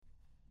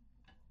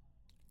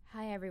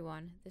Hi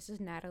everyone, this is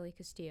Natalie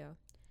Castillo.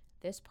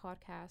 This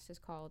podcast is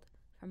called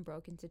From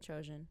Broken to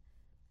Chosen.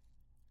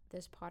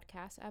 This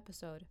podcast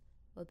episode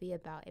will be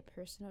about a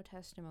personal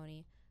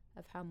testimony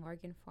of how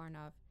Morgan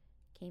Faranov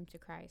came to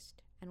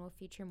Christ and will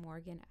feature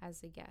Morgan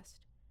as a guest.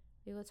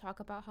 We will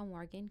talk about how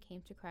Morgan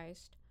came to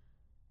Christ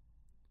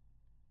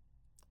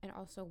and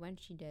also when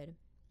she did,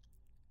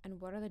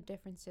 and what are the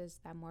differences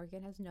that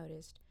Morgan has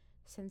noticed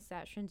since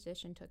that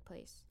transition took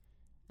place.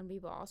 And we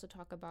will also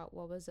talk about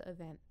what was the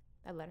event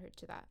that led her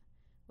to that.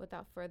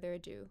 Without further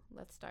ado,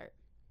 let's start.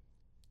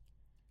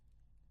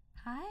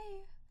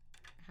 Hi.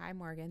 Hi,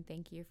 Morgan.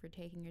 Thank you for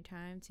taking your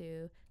time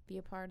to be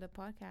a part of the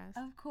podcast.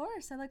 Of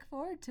course. I look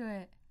forward to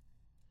it.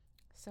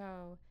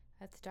 So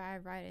let's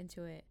dive right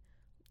into it.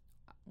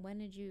 When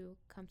did you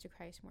come to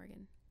Christ,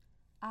 Morgan?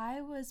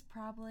 I was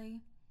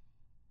probably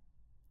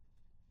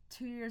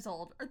 2 years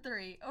old, or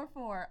 3, or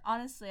 4.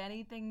 Honestly,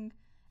 anything.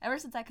 Ever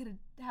since I could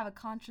have a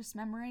conscious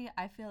memory,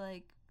 I feel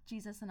like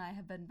Jesus and I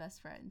have been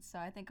best friends. So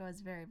I think I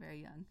was very,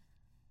 very young.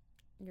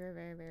 You were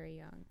very, very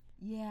young.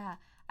 Yeah.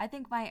 I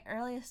think my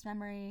earliest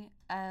memory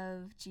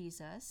of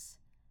Jesus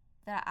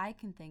that I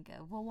can think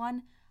of. Well,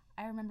 one,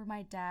 I remember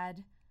my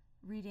dad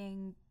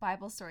reading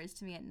Bible stories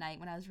to me at night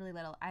when I was really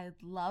little. I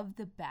loved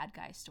the bad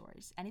guy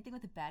stories. Anything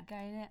with a bad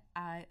guy in it,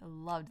 I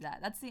loved that.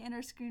 That's the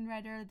inner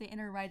screenwriter, the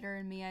inner writer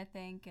in me, I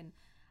think. And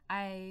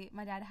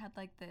my dad had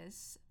like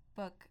this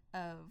book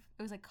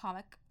it was like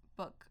comic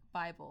book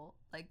Bible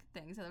like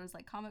thing. So there was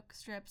like comic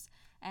strips,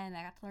 and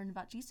I got to learn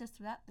about Jesus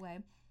through that way.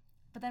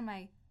 But then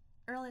I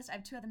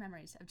have 2 other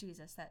memories of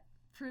Jesus that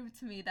proved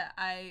to me that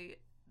I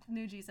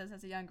knew Jesus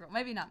as a young girl.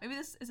 Maybe not. Maybe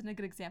this isn't a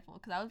good example,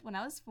 because when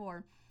I was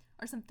 4,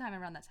 or sometime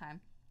around that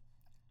time,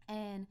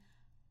 and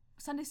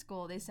Sunday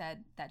school, they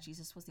said that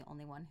Jesus was the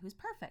only one who was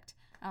perfect.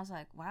 And I was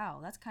like,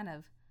 wow, that's kind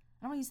of,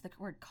 I don't want to use the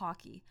word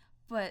cocky,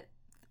 but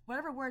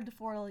whatever word the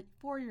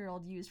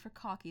 4-year-old used for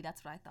cocky,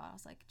 that's what I thought. I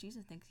was like,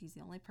 Jesus thinks he's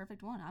the only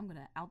perfect one. I'm going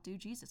to outdo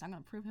Jesus. I'm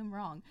going to prove him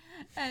wrong.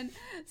 And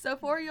so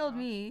 4-year-old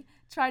me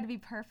tried to be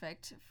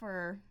perfect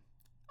for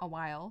a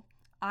while.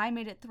 I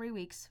made it 3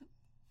 weeks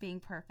being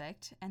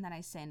perfect, and then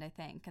I sinned, I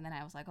think. And then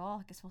I was like,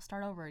 oh, I guess we'll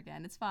start over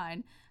again. It's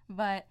fine.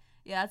 But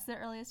yeah, that's the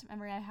earliest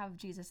memory I have of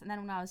Jesus. And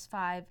then when I was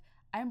 5,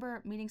 I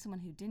remember meeting someone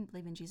who didn't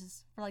believe in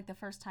Jesus for like the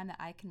first time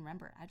that I can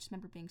remember. I just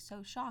remember being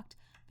so shocked,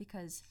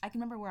 because I can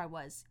remember where I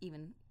was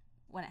even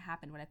when it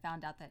happened, when I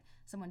found out that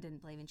someone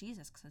didn't believe in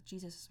Jesus, because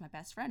Jesus is my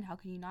best friend. How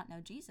can you not know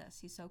Jesus?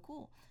 He's so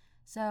cool.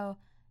 So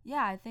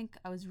yeah, I think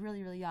I was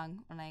really, really young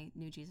when I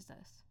knew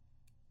Jesus.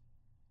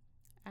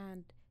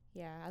 And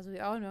yeah, as we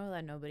all know,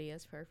 that nobody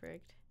is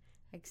perfect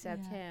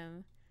except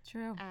him.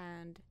 True.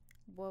 And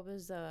what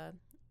was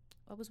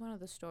one of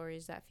the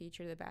stories that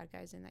featured the bad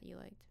guys in that you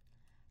liked?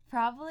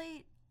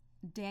 Probably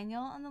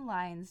Daniel in the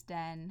Lion's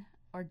Den,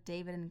 or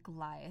David and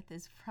Goliath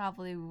is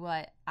probably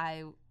what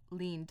I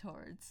lean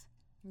towards.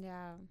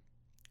 Yeah,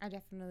 I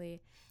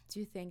definitely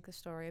do think the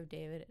story of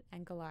David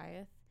and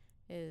Goliath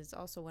is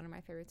also one of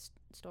my favorite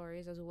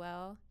stories as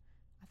well.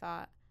 I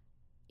thought,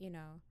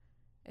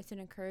 it's an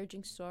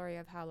encouraging story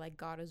of how like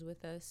God is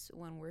with us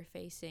when we're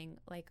facing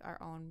like our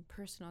own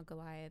personal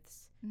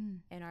Goliaths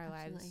in our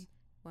lives,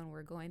 when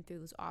we're going through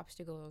those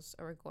obstacles,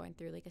 or we're going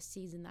through like a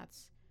season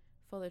that's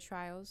full of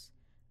trials,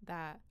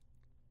 that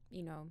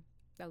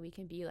that we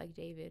can be like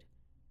David,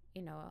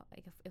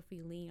 like if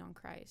we lean on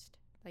Christ,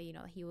 that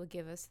he will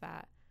give us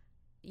that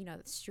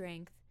the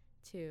strength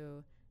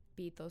to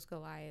beat those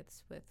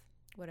Goliaths with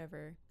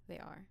whatever they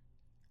are.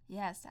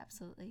 Yes,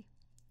 absolutely.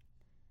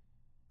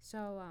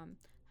 So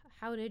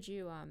how did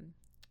you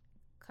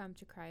come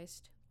to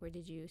Christ? Or so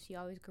you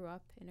always grew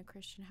up in a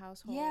Christian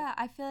household? Yeah,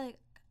 I feel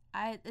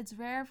like it's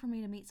rare for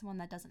me to meet someone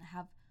that doesn't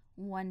have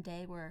one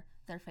day where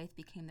their faith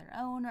became their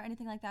own or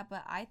anything like that,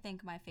 but I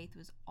think my faith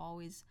was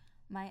always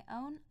my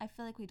own. I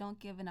feel like we don't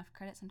give enough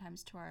credit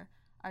sometimes to our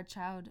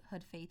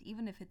childhood faith,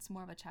 even if it's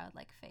more of a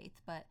childlike faith.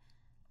 But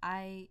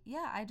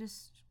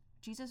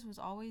Jesus was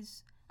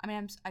always,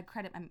 I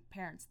credit my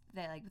parents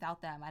that like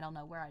without them, I don't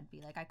know where I'd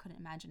be. Like I couldn't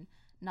imagine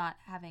not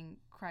having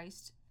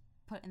Christ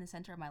put in the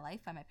center of my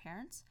life by my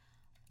parents.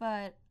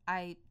 But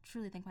I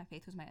truly think my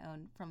faith was my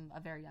own from a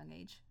very young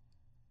age.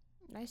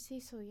 I see.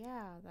 So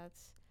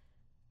that's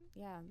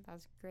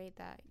great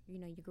that you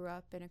grew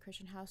up in a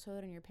Christian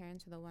household and your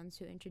parents are the ones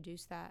who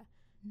introduced that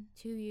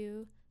to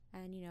you.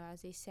 And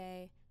as they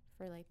say,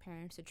 for like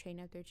parents to train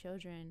up their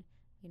children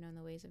in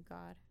the ways of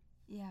God.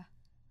 Yeah.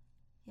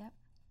 Yep.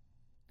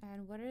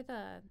 And what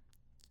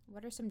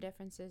are some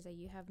differences that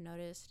you have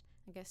noticed,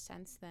 I guess,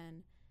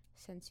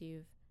 since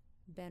you've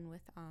been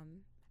with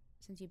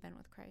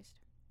Christ?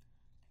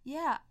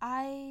 Yeah,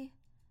 I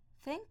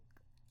think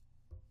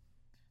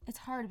it's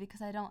hard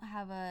because I don't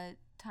have a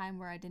time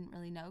where I didn't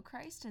really know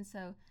Christ, and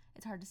so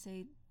it's hard to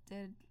say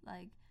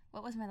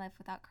what was my life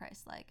without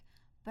Christ like.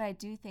 But I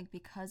do think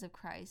because of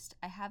Christ,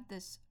 I have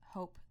this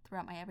hope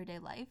throughout my everyday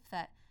life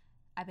that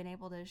I've been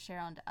able to share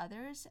on to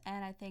others,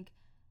 and I think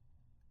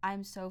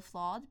I'm so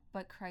flawed,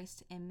 but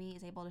Christ in me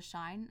is able to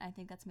shine. I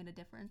think that's made a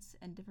difference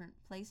in different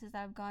places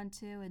that I've gone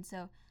to, and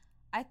so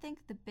I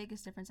think the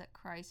biggest difference that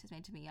Christ has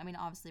made to me, I mean,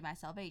 obviously my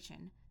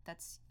salvation,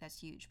 that's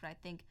huge, but I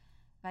think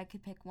if I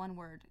could pick one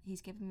word,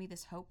 he's given me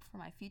this hope for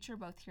my future,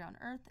 both here on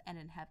earth and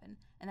in heaven.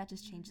 And that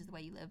just changes the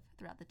way you live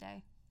throughout the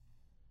day.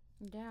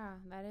 Yeah,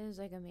 that is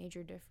like a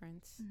major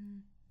difference Mm-hmm.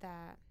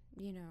 that,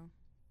 you know,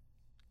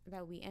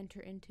 that we enter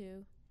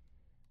into.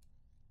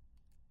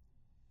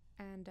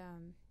 And,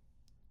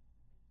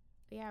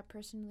 yeah,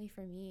 personally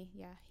for me,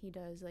 yeah, he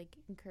does like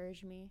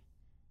encourage me.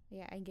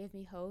 Yeah, and give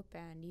me hope.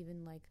 And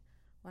even like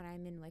when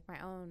I'm in like my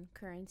own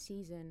current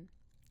season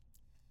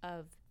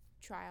of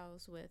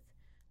trials with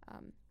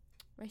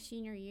my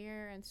senior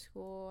year and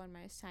school and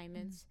my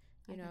assignments,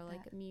 you know,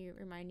 like that. me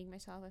reminding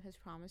myself of his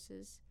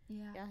promises.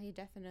 Yeah, he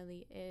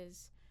definitely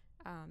is,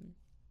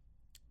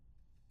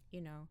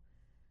 you know,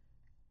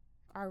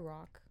 our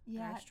rock.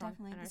 yeah, Our strong,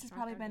 definitely. and our This has strong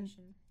probably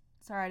foundation. been,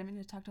 sorry, I didn't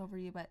mean to talk over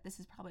you, but this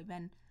has probably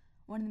been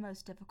one of the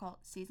most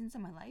difficult seasons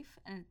of my life.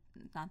 And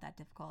it's not that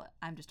difficult.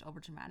 I'm just over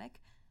dramatic.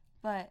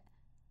 But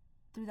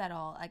through that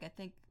all, like, I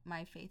think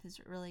my faith is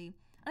really,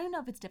 I don't even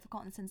know if it's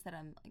difficult in the sense that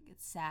I'm like,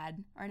 it's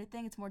sad or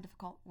anything. It's more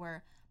difficult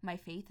where my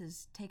faith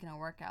is taking a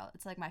workout.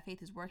 It's like my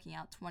faith is working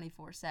out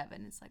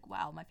 24/7. It's like,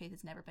 wow, my faith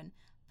has never been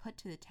put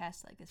to the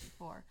test like this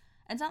before.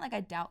 And it's not like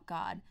I doubt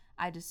God.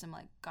 I just am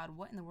like, God,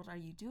 what in the world are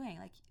you doing?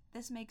 Like,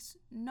 this makes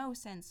no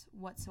sense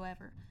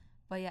whatsoever.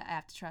 But yeah, I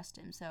have to trust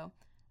him. So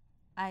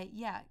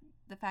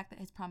the fact that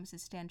his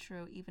promises stand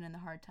true even in the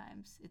hard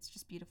times, it's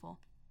just beautiful.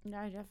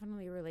 Yeah, I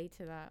definitely relate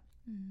to that.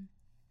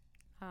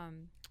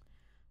 Mm-hmm.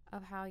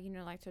 Of how, you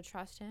know, like to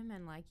trust him,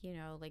 and like, you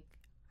know, like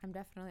I'm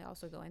definitely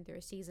also going through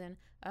a season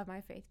of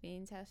my faith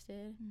being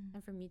tested,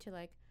 and for me to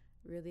like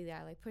really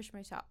that like push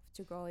myself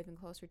to grow even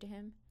closer to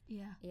him.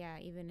 Yeah,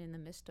 Even in the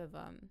midst of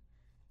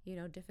you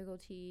know,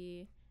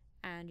 difficulty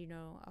and, you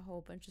know, a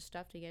whole bunch of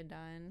stuff to get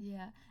done.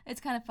 yeah.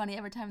 It's kind of funny.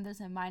 Every time there's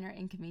a minor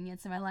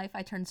inconvenience in my life,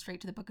 I turn straight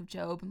to the book of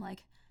Job. I'm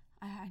like,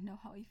 I know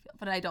how you feel,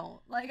 but I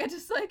don't. Like, I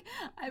just like,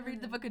 I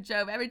read the book of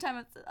Job every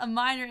time a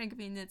minor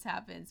inconvenience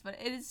happens.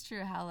 But it is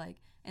true how like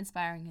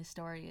inspiring his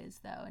story is,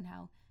 though, and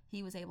how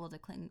he was able to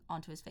cling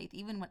onto his faith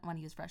even when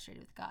he was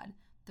frustrated with God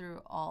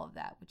through all of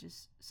that, which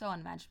is so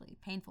unimaginably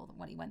painful than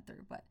what he went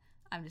through. But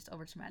I'm just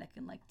over traumatic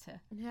and like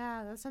to.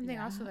 Yeah, that's something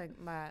also like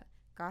that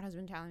God has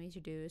been telling me to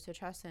do, is to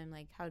trust him,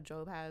 like how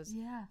Job has.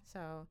 Yeah.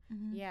 So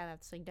yeah,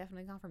 that's like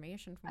definitely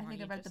confirmation from I what think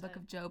you I've read just the book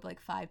said. of Job like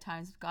 5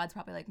 times. God's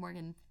probably like,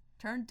 Morgan,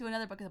 turn to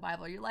another book of the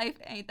Bible. Your life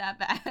ain't that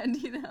bad,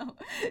 you know?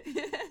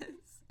 Yes.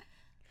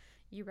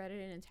 You read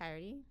it in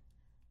entirety?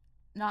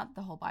 Not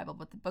the whole Bible,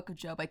 but the book of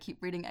Job. I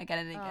keep reading again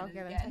and again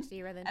and again. So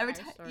you read the entire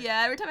story.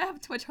 Yeah, every time I have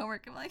too much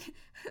homework, I'm like,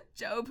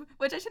 Job,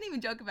 which I shouldn't even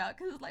joke about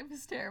because his life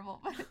is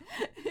terrible. But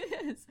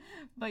yes.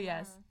 But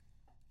yes.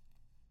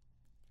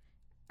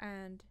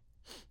 And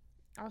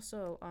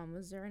also,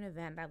 was there an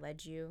event that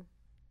led you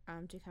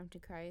to come to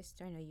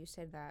Christ? I know you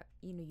said that,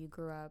 you know, you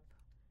grew up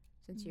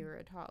since you were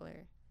a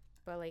toddler.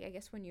 But, like, I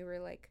guess when you were,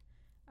 like,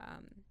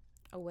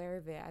 aware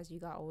of it as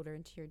you got older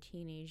into your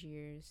teenage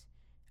years,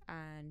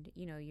 and,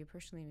 you know, you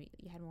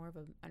had more of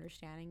an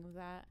understanding of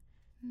that,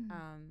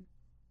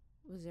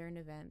 was there an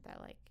event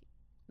that, like,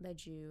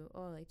 led you,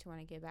 to want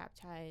to get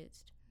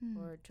baptized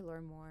or to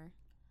learn more?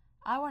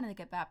 I wanted to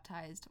get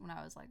baptized when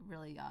I was, like,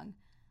 really young.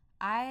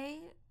 I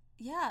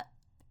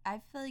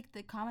feel like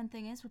the common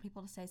thing is for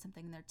people to say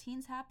something in their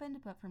teens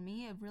happened, but for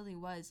me, it really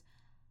was,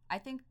 I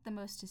think the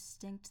most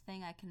distinct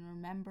thing I can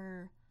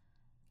remember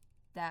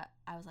that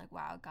I was like,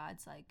 wow,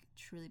 God's like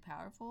truly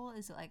powerful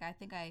is like, I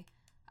think I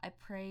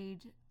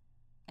prayed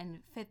in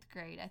 5th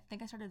grade. I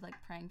think I started like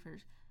praying for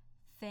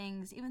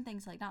things, even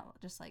things like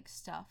not just like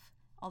stuff,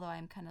 although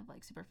I'm kind of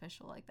like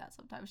superficial like that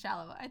sometimes,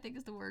 shallow I think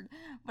is the word,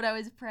 but I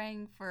was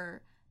praying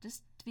for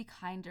just to be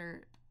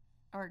kinder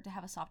or to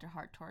have a softer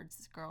heart towards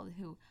this girl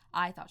who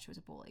I thought she was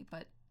a bully,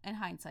 but in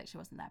hindsight she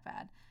wasn't that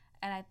bad.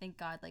 And I think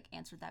God like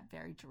answered that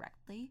very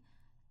directly.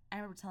 I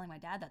remember telling my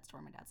dad that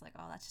story. My dad's like,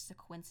 oh, that's just a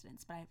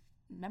coincidence. But I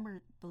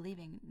remember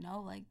believing,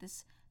 no, like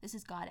this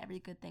is God. Every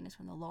good thing is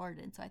from the Lord.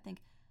 And so I think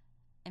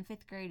in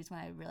 5th grade is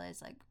when I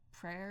realized like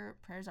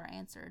prayers are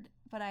answered.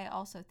 But I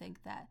also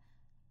think that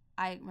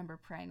I remember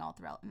praying all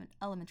throughout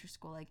elementary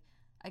school. Like,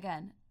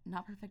 again,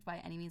 not perfect by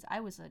any means. I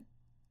was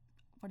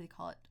what do you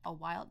call it?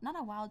 Not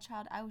a wild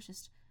child. I was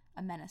just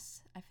a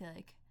menace, I feel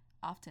like,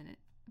 often.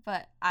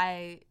 But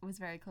I was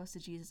very close to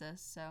Jesus.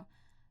 So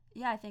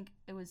yeah, I think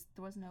there was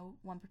no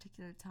one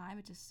particular time.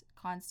 It just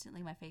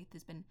constantly, my faith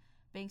has been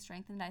being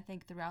strengthened. I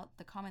think throughout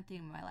the common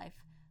theme of my life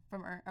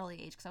from an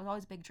early age, because I was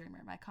always a big dreamer.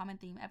 My common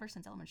theme ever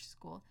since elementary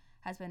school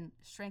has been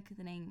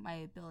strengthening my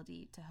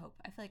ability to hope.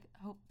 I feel like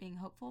being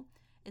hopeful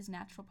is a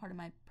natural part of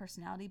my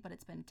personality, but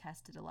it's been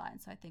tested a lot.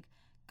 And so I think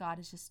God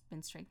has just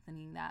been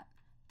strengthening that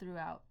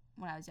throughout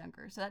when I was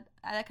younger. So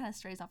that kind of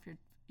strays off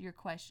your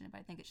question, but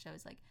I think it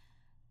shows like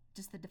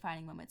just the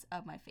defining moments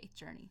of my faith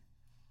journey.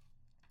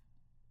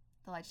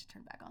 The light should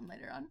turn back on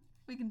later on.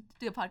 We can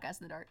do a podcast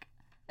in the dark.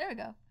 There we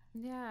go.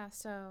 Yeah,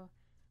 so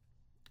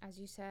as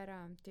you said,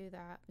 do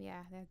that.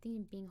 Yeah, that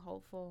thing being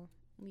hopeful,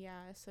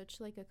 yeah, is such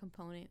like a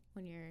component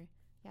when you're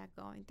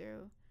going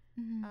through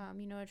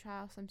you know, a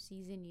trial, some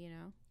season, you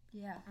know.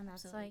 Yeah. And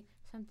that's absolutely. like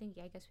something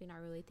I guess we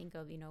not really think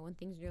of, when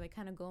things are like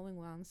kind of going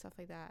well and stuff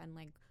like that. And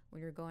like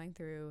when you're going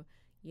through,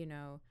 you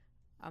know,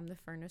 the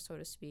furnace, so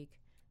to speak,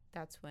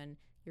 that's when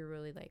you're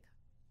really like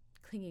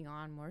clinging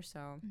on more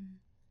so. Mm.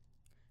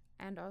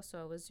 And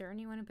also, was there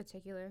anyone in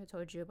particular who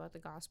told you about the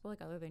gospel,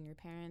 like other than your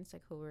parents,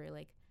 like who were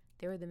like,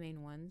 they were the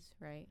main ones,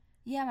 right?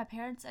 Yeah, my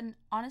parents, and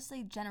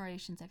honestly,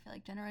 generations. I feel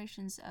like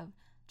generations of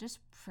just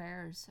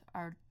prayers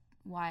are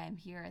why I'm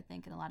here, I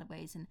think, in a lot of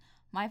ways. And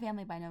my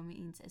family by no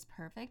means is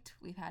perfect.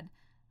 We've had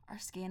our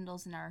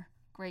scandals and our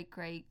great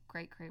great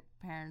great great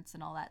parents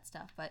and all that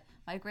stuff. But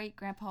my great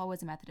grandpa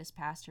was a Methodist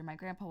pastor. My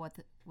grandpa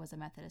was a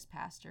Methodist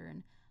pastor,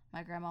 and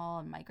my grandma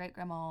and my great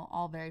grandma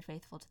all very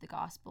faithful to the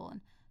gospel.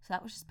 And so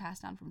that was just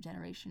passed on from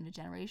generation to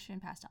generation,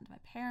 passed on to my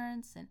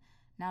parents, and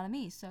now to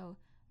me. So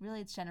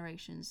really, it's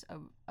generations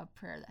of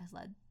prayer that has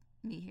led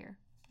me here.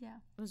 Yeah.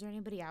 Was there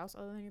anybody else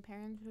other than your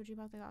parents who told you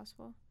about the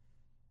gospel?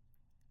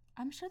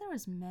 I'm sure there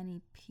was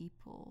many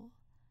people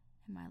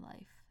in my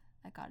life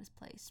that God has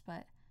placed,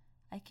 but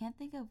I can't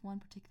think of one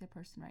particular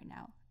person right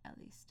now, at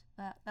least.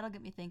 But that'll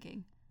get me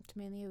thinking.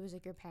 Mainly it was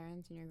like your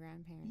parents and your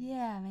grandparents.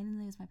 Yeah,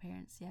 mainly it was my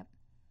parents. Yep.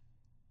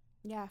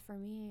 Yeah, for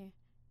me,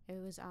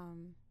 it was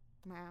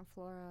my Aunt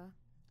Flora.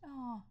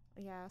 Oh.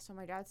 Yeah, so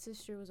my dad's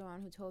sister was the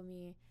one who told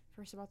me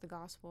first about the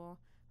gospel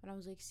when I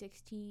was like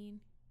 16,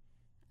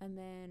 and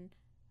then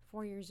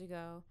 4 years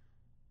ago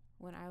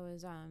when I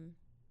was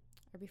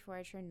or before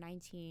I turned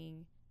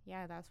 19,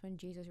 yeah, that's when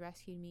Jesus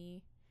rescued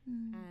me.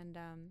 And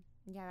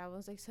yeah, that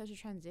was like such a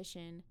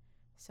transition.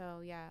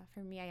 So yeah,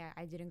 for me,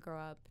 I didn't grow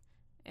up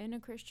in a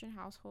Christian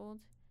household.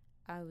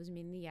 I was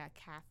mainly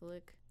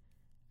Catholic,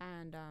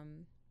 and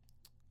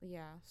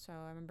yeah, so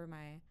I remember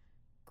my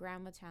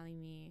grandma telling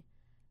me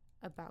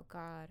about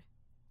God,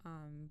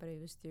 but it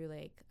was through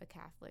like a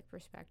Catholic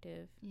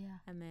perspective. Yeah.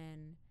 And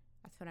then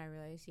that's when I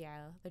realized,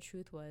 yeah, the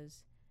truth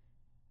was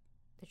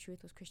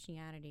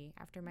Christianity.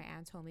 After my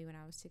aunt told me when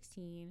I was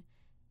 16,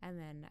 and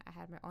then I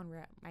had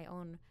my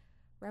own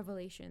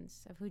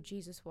revelations of who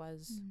Jesus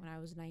was when I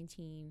was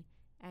 19.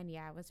 And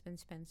yeah, it's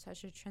been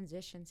such a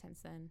transition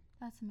since then.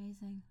 That's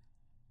amazing.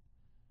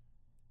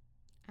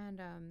 And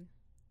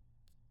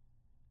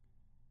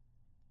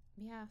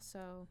yeah,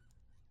 so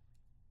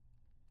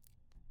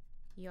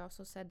you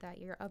also said that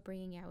your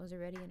upbringing was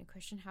already in a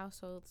Christian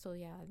household. So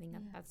yeah, I think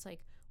that's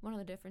like one of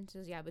the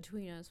differences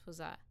between us was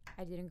that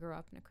I didn't grow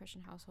up in a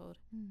Christian household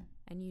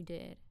and you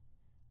did.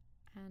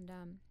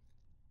 And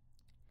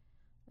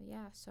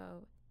yeah,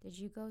 so did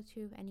you go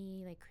to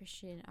any like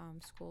Christian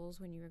schools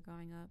when you were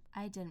growing up?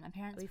 I didn't. My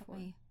parents put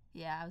me.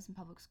 Yeah, I was in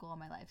public school all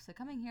my life. So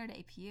coming here to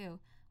APU,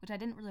 which I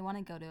didn't really want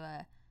to go to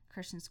a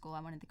Christian school.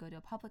 I wanted to go to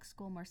a public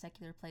school, more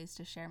secular place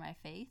to share my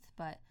faith.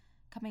 But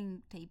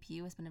coming to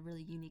APU has been a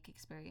really unique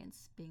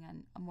experience, being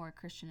in a more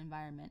Christian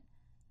environment.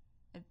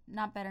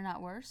 Not better,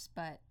 not worse,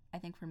 but I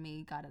think for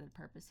me, God had a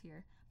purpose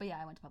here. But yeah,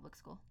 I went to public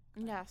school.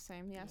 Yeah,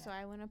 same. Yeah, so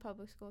I went to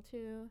public school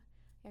too.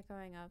 Yeah,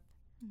 growing up.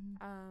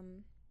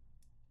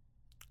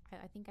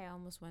 I think I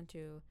almost went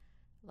to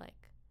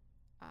like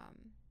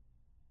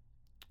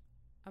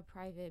a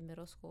private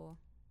middle school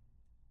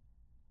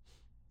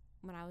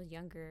when I was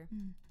younger.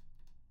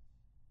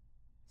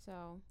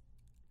 So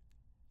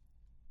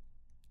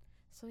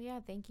yeah,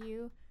 thank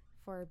you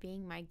for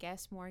being my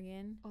guest,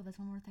 Morgan. Oh, there's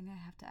one more thing I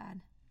have to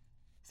add.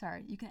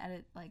 Sorry, you can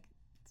edit like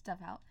stuff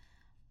out.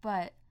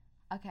 But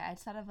okay, I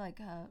just thought of like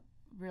a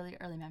really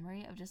early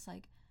memory of just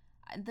like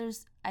I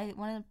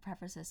want to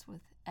preface this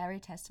with every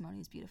testimony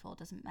is beautiful. It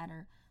doesn't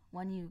matter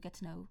when you get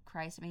to know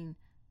Christ. I mean,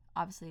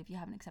 obviously if you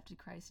haven't accepted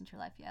Christ into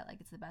your life yet,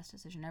 like it's the best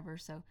decision ever.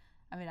 So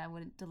I mean, I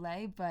wouldn't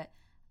delay, but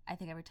I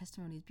think every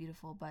testimony is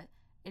beautiful. But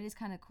it is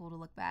kind of cool to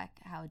look back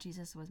how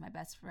Jesus was my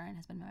best friend,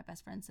 has been my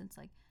best friend since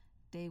like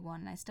day one.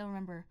 And I still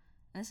remember,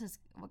 and this is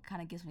what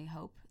kind of gives me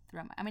hope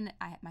throughout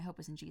my hope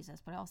is in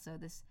Jesus, but also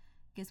this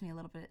gives me a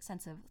little bit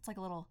sense of, it's like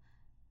a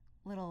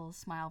little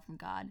smile from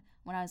God.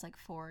 When I was like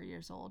 4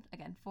 years old,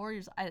 again, 4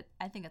 years, I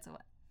think that's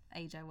what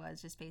age I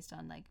was just based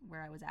on like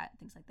where I was at,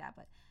 things like that.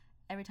 But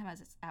every time I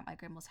was at my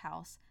grandma's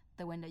house,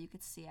 the window you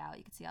could see out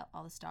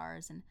all the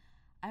stars. And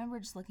I remember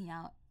just looking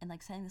out and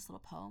like saying this little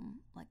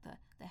poem, like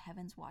the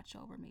heavens watch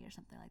over me or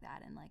something like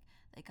that. And like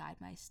they guide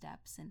my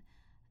steps. And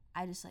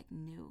I just like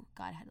knew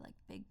God had like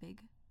big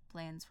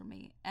plans for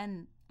me.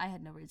 And I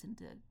had no reason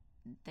to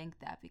think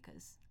that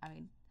because I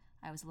mean,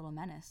 I was a little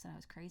menace and I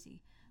was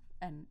crazy.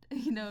 And,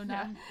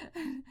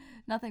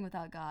 nothing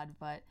without God,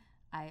 but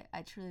I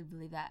truly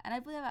believe that. And I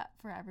believe that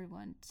for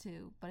everyone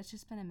too, but it's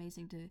just been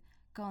amazing to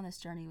go on this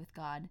journey with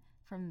God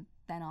from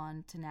then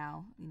on to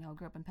now. I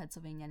grew up in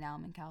Pennsylvania, now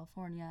I'm in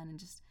California,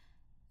 and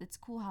it's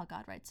cool how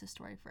God writes a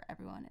story for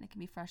everyone, and it can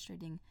be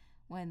frustrating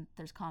when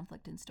there's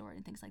conflict in story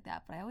and things like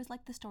that, but I always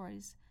liked the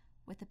stories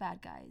with the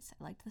bad guys.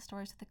 I liked the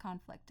stories with the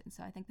conflict, and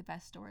so I think the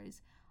best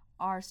stories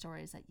are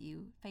stories that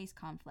you face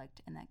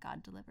conflict and that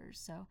God delivers.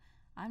 So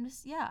I'm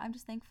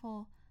just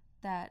thankful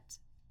that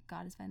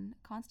God has been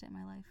constant in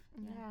my life.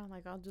 Yeah,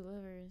 like God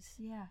delivers.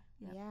 Yeah.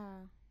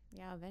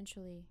 Yeah,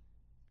 eventually.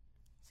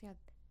 So yeah,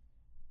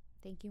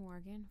 thank you,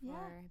 Morgan,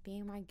 for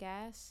being my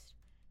guest,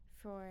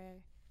 for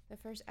the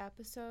first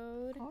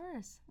episode. Of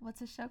course. What's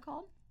the show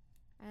called?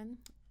 And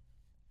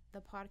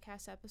the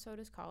podcast episode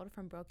is called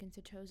From Broken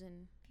to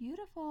Chosen.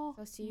 Beautiful.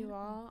 So see you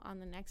all on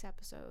the next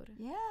episode.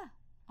 Yeah.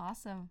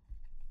 Awesome.